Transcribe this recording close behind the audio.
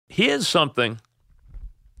here's something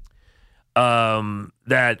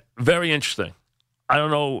that very interesting. I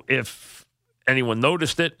don't know if anyone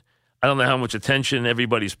noticed it. I don't know how much attention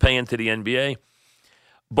everybody's paying to the NBA.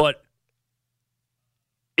 But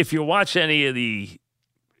if you watch any of the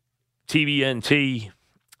TVNT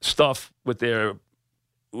stuff with their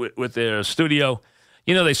studio,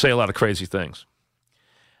 they say a lot of crazy things.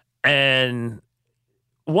 And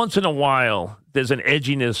once in a while, there's an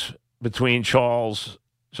edginess between Charles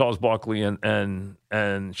Barkley and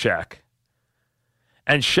Shaq.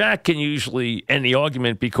 And Shaq can usually end the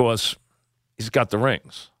argument because he's got the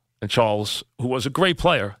rings. And Charles, who was a great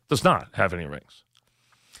player, does not have any rings.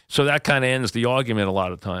 So that kind of ends the argument a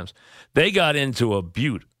lot of times. They got into a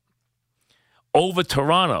feud over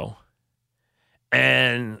Toronto,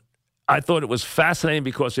 and I thought it was fascinating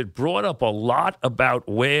because it brought up a lot about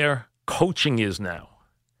where coaching is now.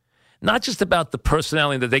 Not just about the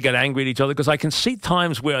personality that they get angry at each other, because I can see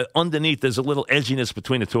times where underneath there's a little edginess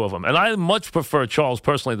between the two of them. And I much prefer Charles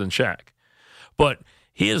personally than Shaq. But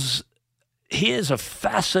here's a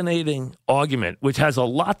fascinating argument, which has a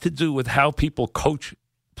lot to do with how people coach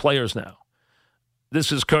players now.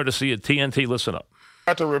 This is courtesy of TNT. Listen up.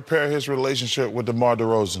 Have to repair his relationship with DeMar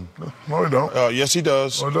DeRozan. No, he don't. Yes, he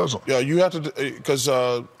does. No, he doesn't. Yeah, you have to, because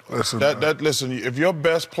listen, if your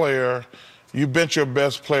best player, you bench your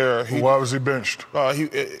best player. Why was he benched?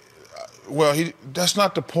 That's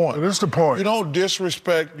not the point. It is the point. You don't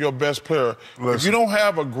disrespect your best player. Listen. If you don't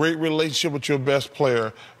have a great relationship with your best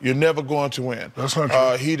player, you're never going to win. That's not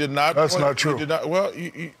true. He did not. That's not true. He did not,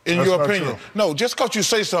 in That's your not opinion. true. No, just because you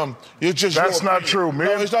say something, it's just That's your not opinion.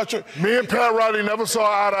 true. It's not true. Me and Pat Riley never saw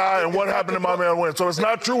eye to eye, and what happened to my man win. So it's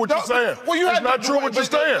not true what you're saying. It's not true what you're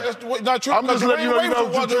saying. It's not true. I'm just letting you know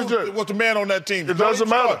what you did. Was the man on that team. It doesn't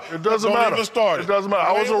matter. It doesn't matter. It doesn't matter.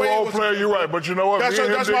 I was a role player. You're right, but you know what?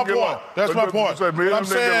 That's my point. That's my point. I'm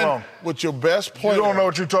saying with your best player. You don't know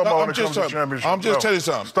what you're talking about when it comes to championship. I'm just telling you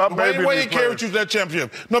something. Stop babying Wayne carried you to that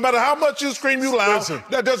championship. No matter how much you scream you loud,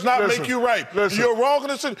 that does not make you right. You're wrong in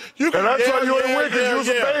this. And that's why you ain't win, because you was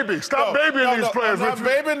a baby. Stop babying these players. I'm not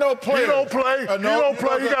babying no player. He don't play. He don't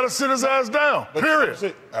play. He got to sit his ass down.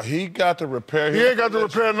 Period. He got to repair. He ain't got to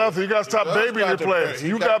repair nothing. He got to stop babying the players.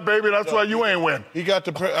 You got baby. That's why you ain't win. He got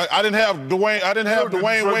to. I didn't have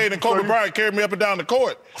Dwayne Wade and Kobe Bryant carry me up and down the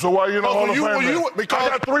court. So why you don't hold a Because I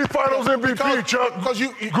got 3 Finals MVP, Chuck. Because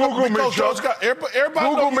you Google me, Chuck.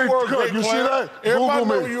 Everybody knows you were a great player. You see that? Everybody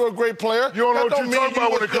knows you were a great player. You don't know what you're talking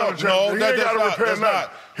about when it comes to championship. He ain't got to repair nothing.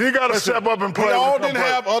 He got to step up and play. We all didn't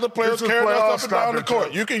have other players carrying us up and down the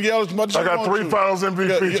court. You can yell as much as you want to. I got 3 Finals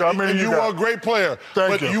MVP. How many you got? You were a great player.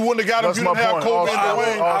 Thank you. But you wouldn't have got him if you didn't have Kobe and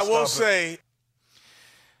Dwayne. I will say.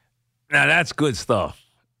 Now, that's good stuff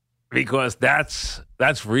because that's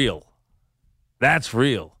real. That's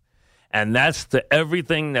real. And that's the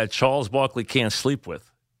everything that Charles Barkley can't sleep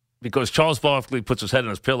with, because Charles Barkley puts his head on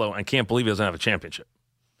his pillow and can't believe he doesn't have a championship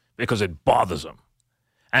because it bothers him.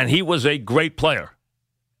 And he was a great player.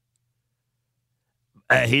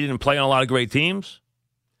 He didn't play on a lot of great teams.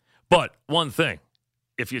 But one thing,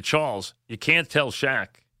 if you're Charles, you can't tell Shaq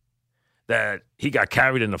that he got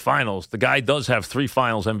carried in the finals. The guy does have 3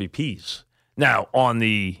 finals MVPs. Now, when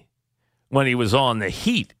he was on the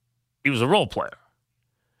Heat, he was a role player.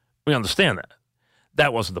 We understand that.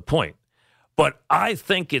 That wasn't the point. But I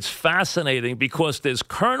think it's fascinating because there's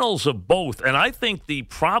kernels of both. And I think the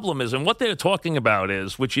problem is, and what they're talking about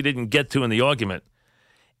is, which you didn't get to in the argument,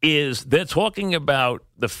 is they're talking about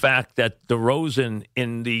the fact that DeRozan,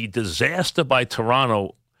 in the disaster by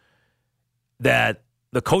Toronto, that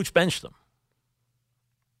the coach benched him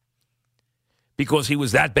because he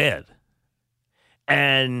was that bad.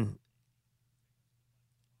 And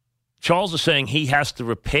Charles is saying he has to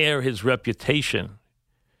repair his reputation,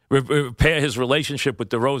 repair his relationship with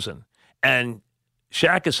DeRozan. And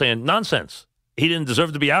Shaq is saying, nonsense. He didn't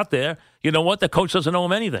deserve to be out there. You know what? The coach doesn't owe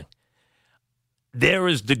him anything. There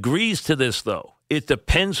is degrees to this, though. It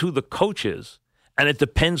depends who the coach is, and it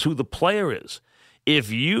depends who the player is.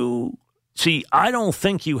 I don't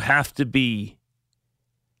think you have to be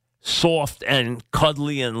soft and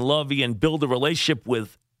cuddly and lovey and build a relationship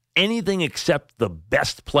with anything except the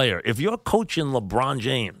best player. If you're coaching LeBron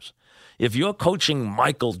James, if you're coaching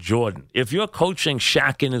Michael Jordan, if you're coaching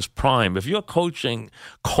Shaq in his prime, if you're coaching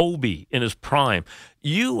Kobe in his prime,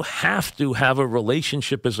 you have to have a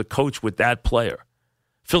relationship as a coach with that player.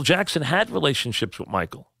 Phil Jackson had relationships with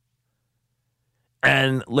Michael.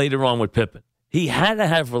 And later on with Pippen. He had to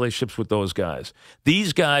have relationships with those guys.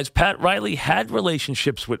 These guys, Pat Riley had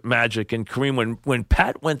relationships with Magic and Kareem. When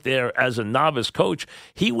Pat went there as a novice coach,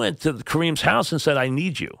 he went to Kareem's house and said, I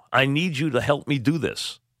need you. I need you to help me do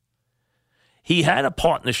this. he had a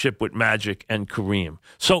partnership with Magic and Kareem.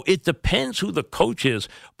 So it depends who the coach is,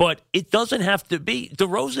 but it doesn't have to be.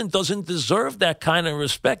 DeRozan doesn't deserve that kind of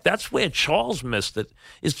respect. That's where Charles missed it,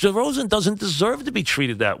 is DeRozan doesn't deserve to be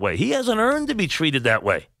treated that way. He hasn't earned to be treated that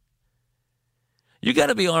way. You got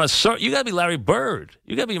to be you got to be Larry Bird.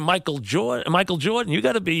 You got to be Michael Jordan. You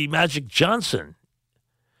got to be Magic Johnson.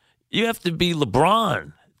 You have to be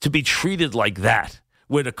LeBron to be treated like that,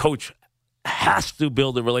 where the coach has to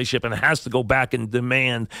build a relationship and has to go back and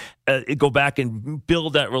demand, go back and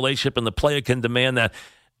build that relationship, and the player can demand that.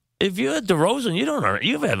 If you're DeRozan,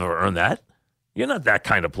 you've ever earned that. You're not that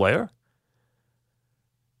kind of player.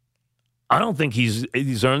 I don't think he's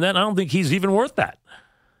earned that. I don't think he's even worth that.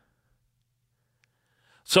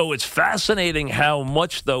 So it's fascinating how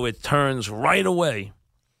much, though, it turns right away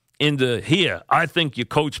into here. I think you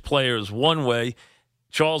coach players one way.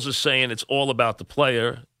 Charles is saying it's all about the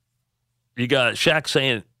player. You got Shaq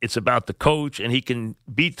saying it's about the coach, and he can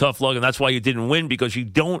beat tough luck, and that's why you didn't win, because you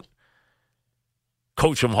don't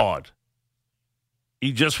coach them hard.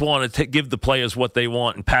 You just want to give the players what they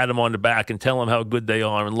want and pat them on the back and tell them how good they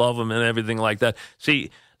are and love them and everything like that. See,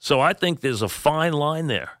 so I think there's a fine line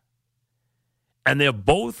there. And they're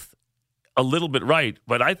both a little bit right,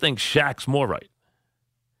 but I think Shaq's more right.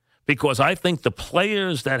 Because I think the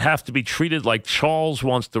players that have to be treated like Charles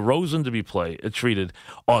wants DeRozan to be treated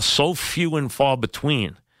are so few and far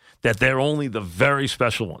between that they're only the very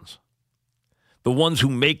special ones. The ones who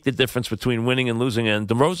make the difference between winning and losing, and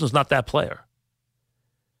DeRozan's not that player.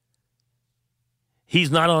 He's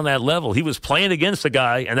not on that level. He was playing against a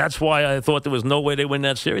guy, and that's why I thought there was no way they win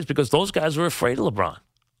that series, because those guys were afraid of LeBron.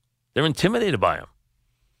 They're intimidated by him.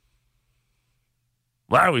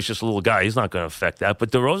 Larry's just a little guy. He's not going to affect that.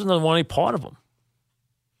 But DeRozan doesn't want any part of him.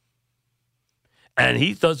 And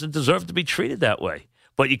he doesn't deserve to be treated that way.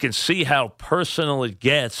 But you can see how personal it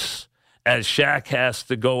gets as Shaq has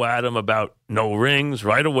to go at him about no rings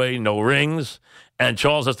right away, no rings. And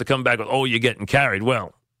Charles has to come back with, oh, you're getting carried.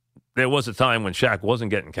 Well, there was a time when Shaq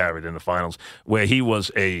wasn't getting carried in the finals where he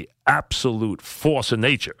was a absolute force of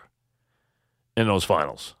nature in those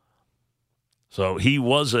finals. So he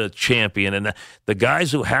was a champion, and the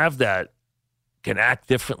guys who have that can act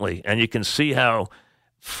differently. And you can see how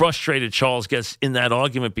frustrated Charles gets in that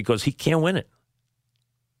argument because he can't win it.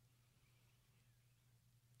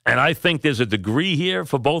 And I think there's a degree here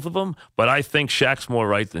for both of them, but I think Shaq's more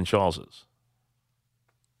right than Charles is.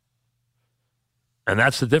 And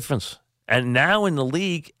that's the difference. And now in the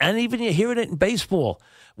league, and even you hear it in baseball,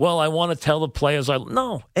 well, I want to tell the players,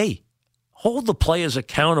 hold the players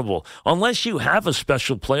accountable. Unless you have a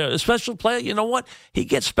special player, you know what? He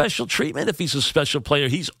gets special treatment if he's a special player.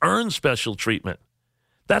 He's earned special treatment.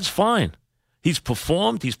 That's fine. He's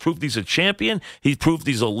performed. He's proved he's a champion. He's proved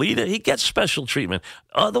he's a leader. He gets special treatment.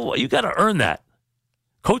 Otherwise, you got to earn that.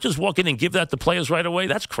 Coaches walk in and give that to players right away.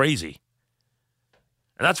 That's crazy.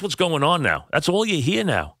 And that's what's going on now. That's all you hear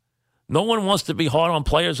now. No one wants to be hard on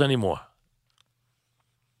players anymore.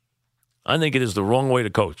 I think it is the wrong way to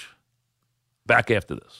coach. Back after this.